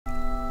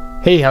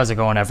Hey, how's it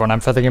going everyone? I'm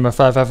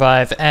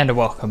FeatherGamer555 and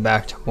welcome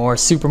back to more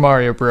Super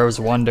Mario Bros.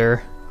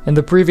 Wonder. In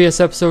the previous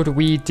episode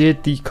we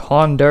did the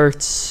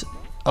Condarts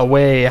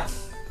Away.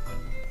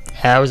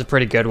 That was a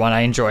pretty good one.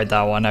 I enjoyed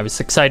that one. I was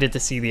excited to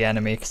see the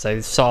enemy because I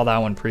saw that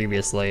one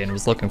previously and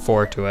was looking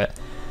forward to it.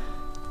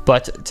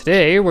 But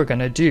today we're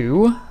gonna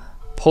do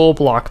Pole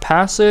Block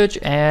Passage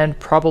and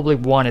probably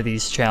one of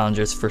these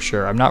challenges for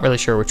sure. I'm not really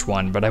sure which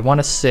one, but I want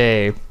to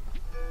say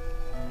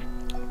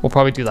we'll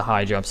probably do the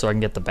high jump so I can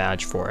get the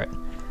badge for it.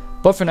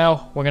 But for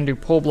now, we're gonna do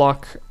Pole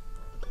Block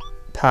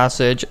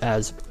Passage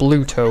as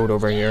Blue Toad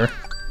over here.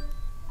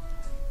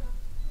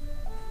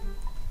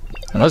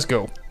 And let's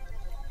go.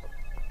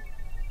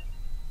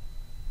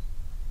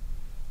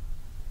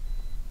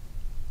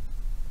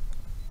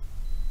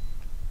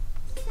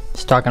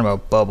 He's talking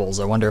about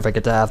bubbles. I wonder if I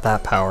get to have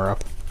that power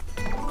up.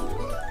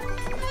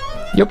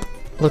 Yep,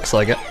 looks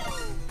like it.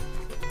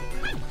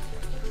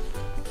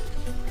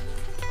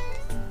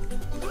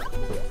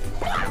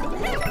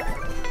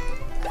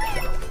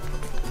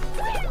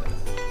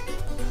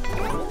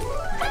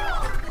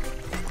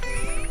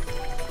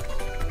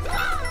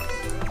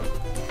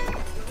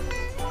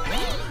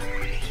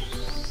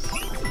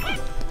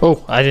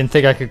 Oh, I didn't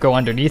think I could go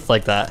underneath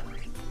like that.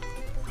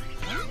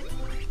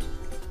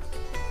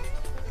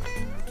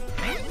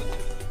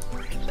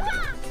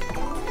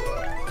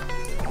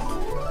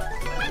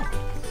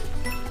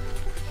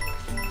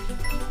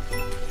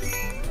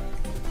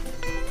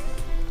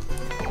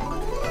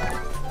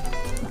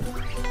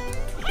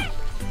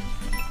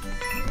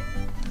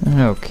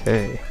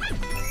 Okay.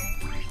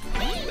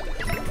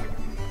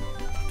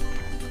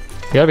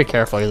 You gotta be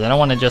careful because I don't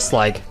want to just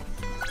like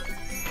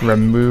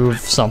remove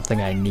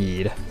something I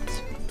need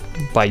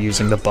by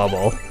using the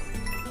bubble.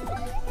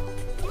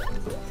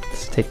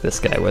 Let's take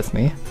this guy with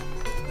me.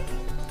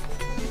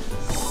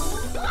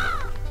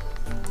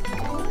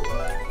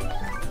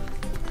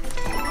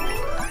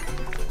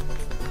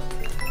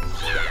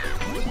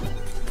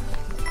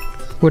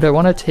 Would I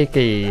want to take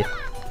a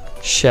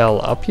shell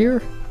up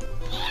here?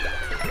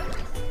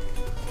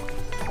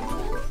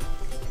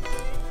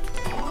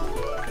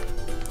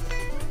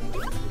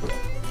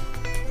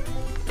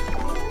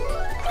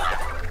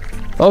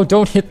 Oh,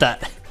 don't hit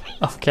that.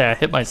 Okay, I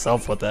hit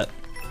myself with it.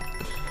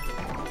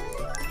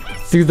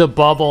 Through the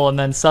bubble, and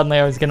then suddenly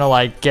I was gonna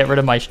like get rid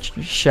of my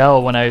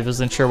shell when I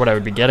wasn't sure what I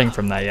would be getting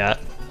from that yet.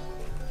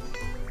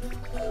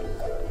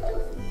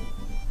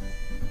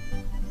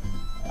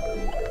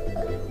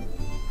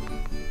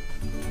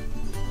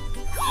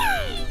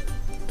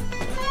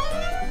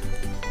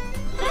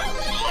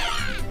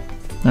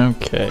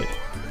 Okay.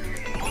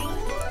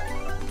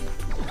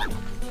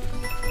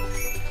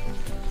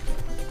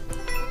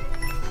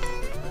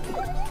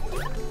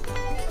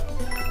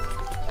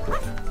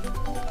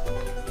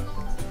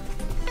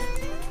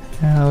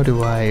 How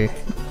do I...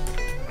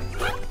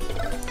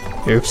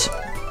 Oops.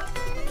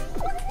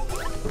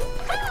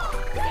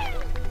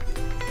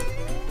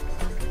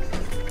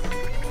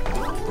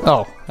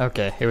 Oh,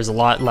 okay. It was a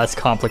lot less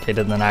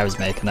complicated than I was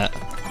making it.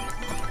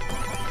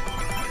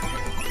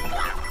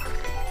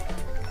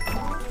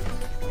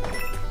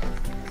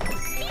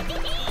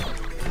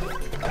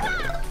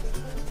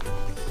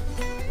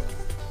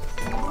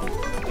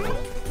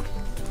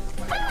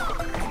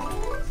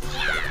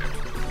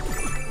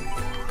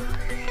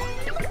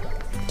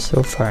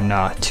 So far,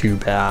 not too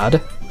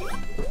bad.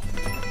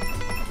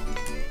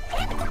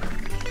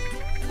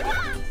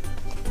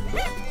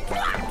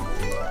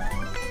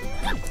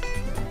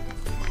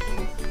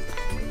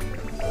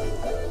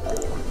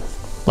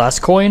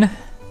 Last coin.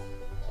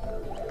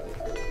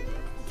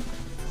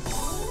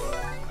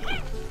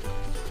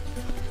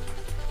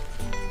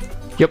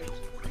 Yep.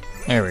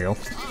 There we go.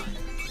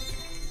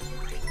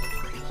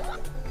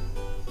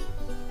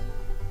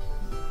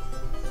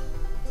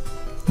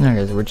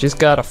 Okay, so we just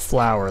got a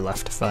flower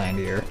left to find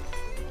here.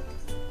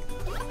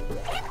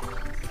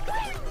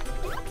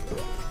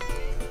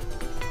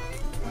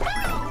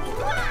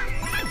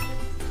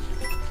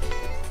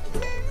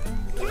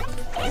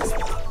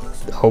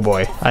 Oh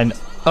boy,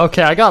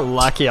 okay, I got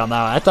lucky on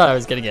that one. I thought I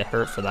was gonna get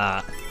hurt for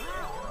that.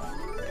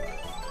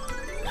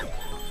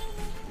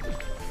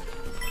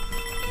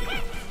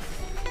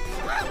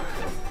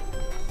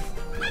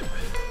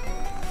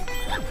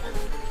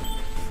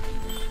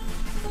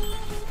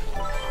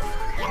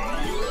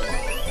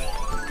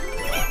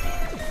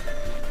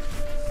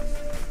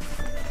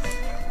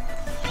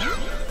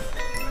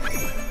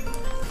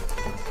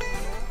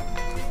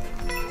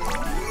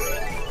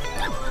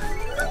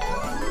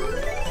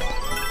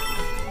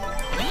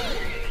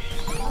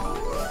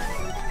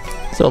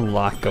 There's a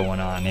lot going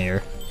on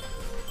here.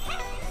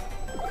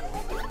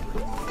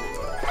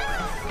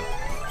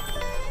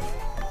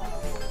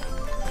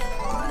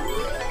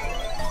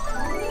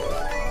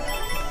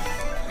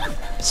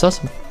 I saw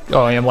some...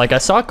 Oh, I'm like, I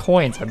saw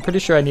coins. I'm pretty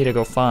sure I need to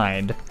go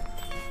find.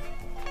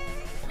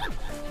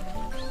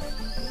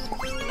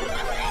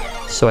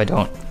 So I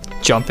don't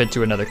jump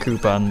into another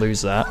Koopa and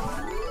lose that.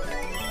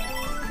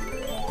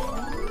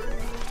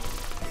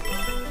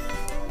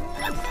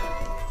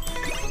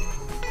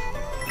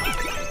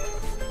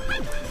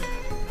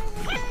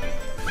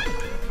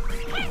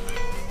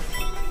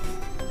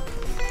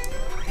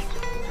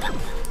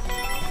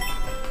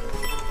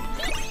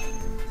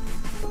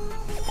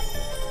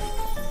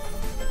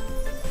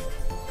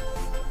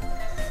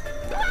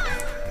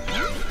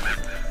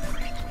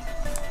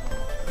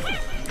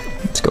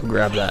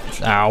 grab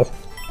that. Ow.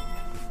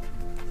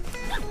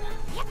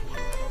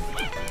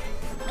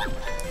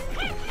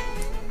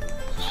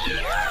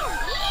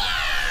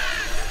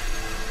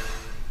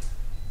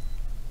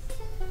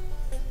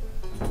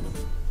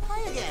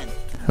 Hi again.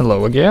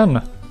 Hello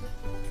again.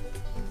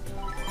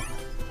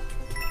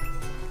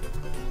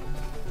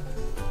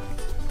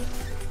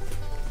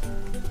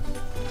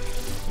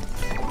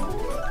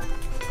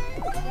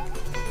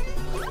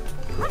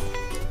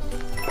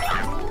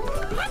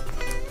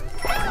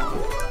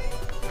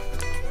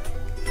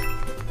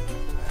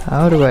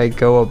 How do I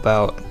go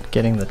about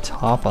getting the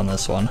top on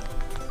this one?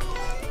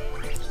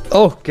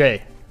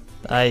 Okay.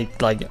 I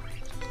like it.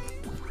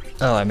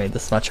 Oh, I made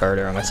this much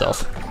harder on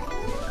myself.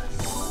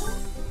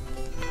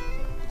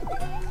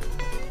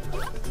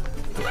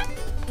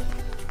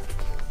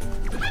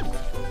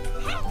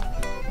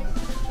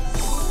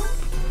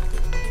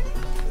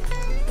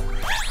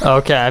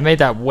 Okay, I made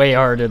that way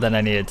harder than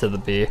I needed to the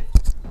B.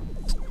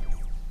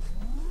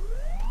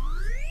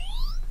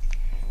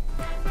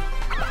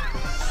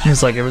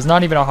 It's like, it was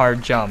not even a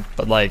hard jump,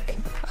 but like,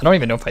 I don't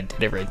even know if I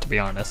did it right, to be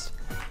honest.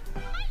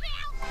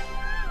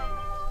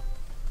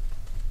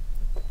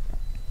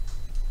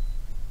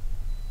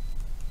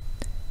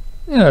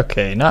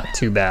 Okay, not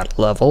too bad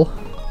level.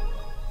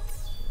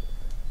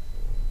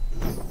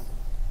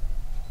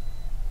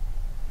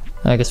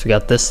 I guess we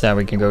got this now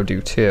we can go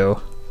do too.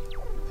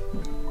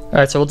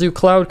 Alright, so we'll do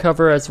cloud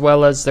cover as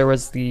well as there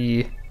was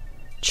the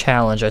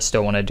challenge I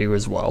still want to do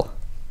as well.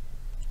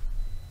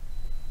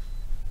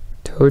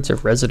 Toads are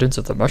residents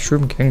of the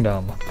Mushroom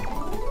Kingdom.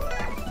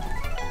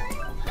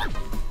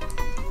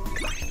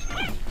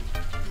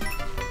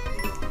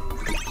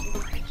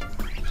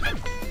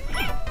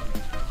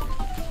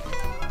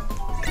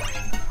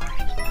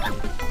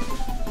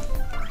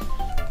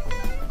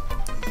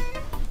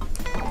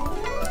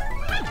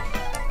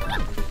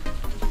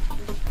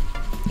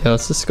 Yeah,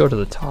 let's just go to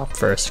the top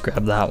first,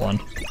 grab that one.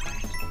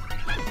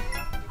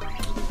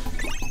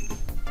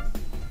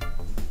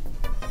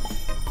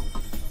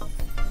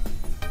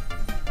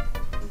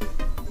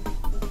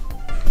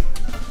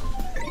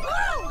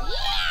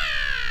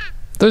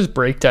 Those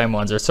break time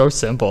ones are so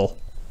simple.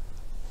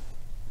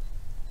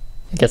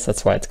 I guess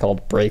that's why it's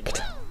called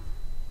braked.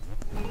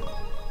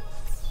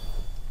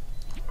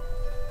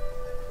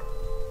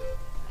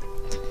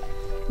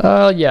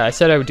 Yeah, I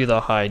said I would do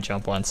the high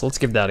jump one, so let's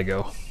give that a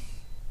go.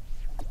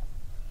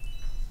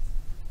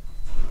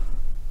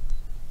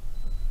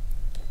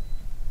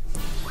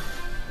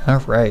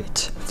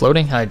 Alright,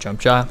 floating high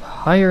jump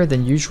higher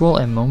than usual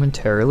and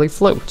momentarily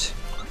float.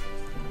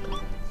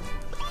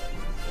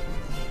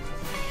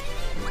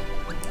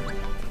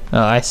 Oh,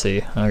 I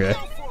see. Okay.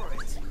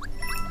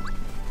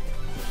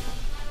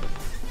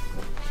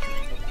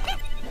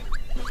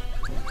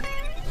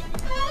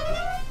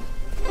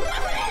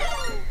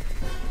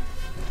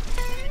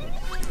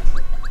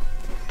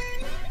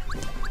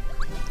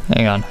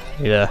 Hang on.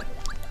 Yeah.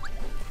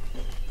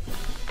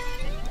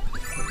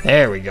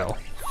 There we go.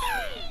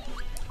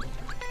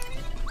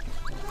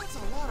 That's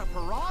a lot of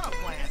piranha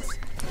plants.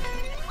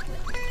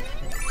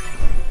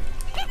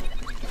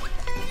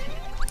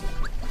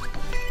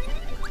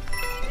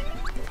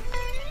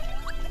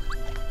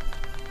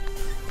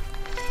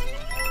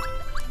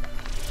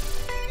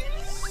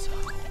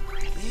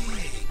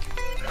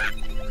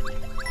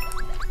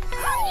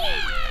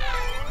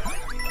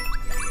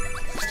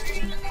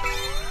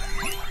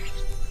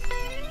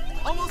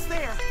 Almost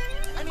there.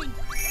 I mean,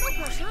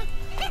 no pressure.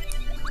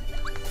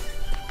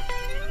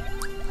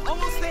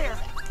 Almost there.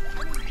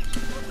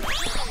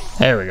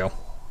 There we go.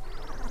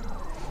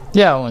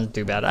 Yeah, it wasn't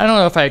too bad. I don't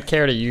know if I'd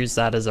care to use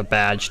that as a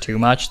badge too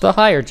much. The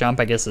higher jump,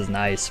 I guess, is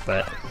nice,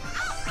 but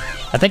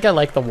I think I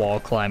like the wall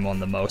climb one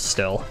the most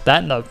still.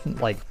 That and the,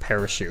 like,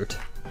 parachute.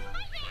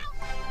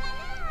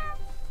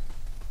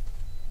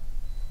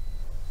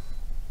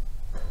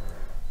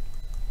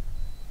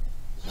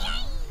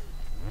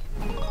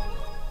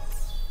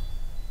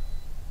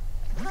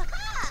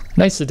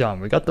 Nicely done.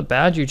 We got the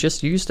badge you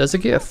just used as a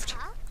gift.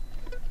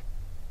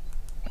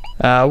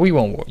 We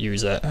won't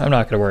use it. I'm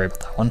not going to worry about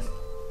that one.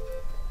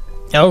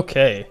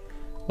 Okay.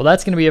 Well,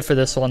 that's going to be it for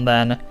this one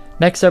then.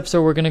 Next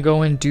episode, we're going to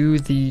go and do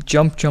the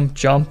jump, jump,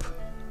 jump.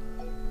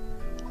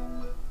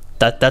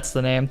 That's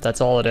the name. That's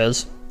all it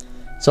is.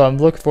 So I'm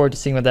looking forward to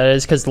seeing what that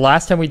is, because the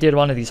last time we did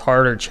one of these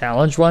harder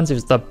challenge ones, it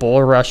was the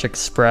Bull Rush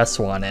Express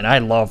one, and I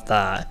loved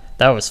that.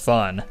 That was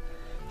fun.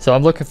 So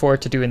I'm looking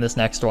forward to doing this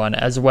next one,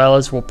 as well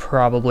as we'll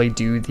probably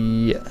do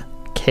the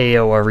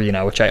KO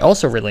Arena, which I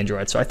also really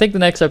enjoyed. So I think the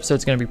next episode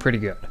is going to be pretty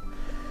good.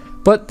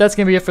 But that's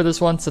going to be it for this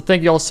one. So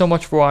thank you all so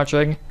much for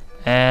watching,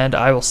 and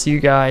I will see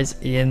you guys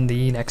in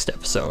the next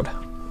episode.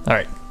 All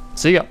right,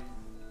 see ya.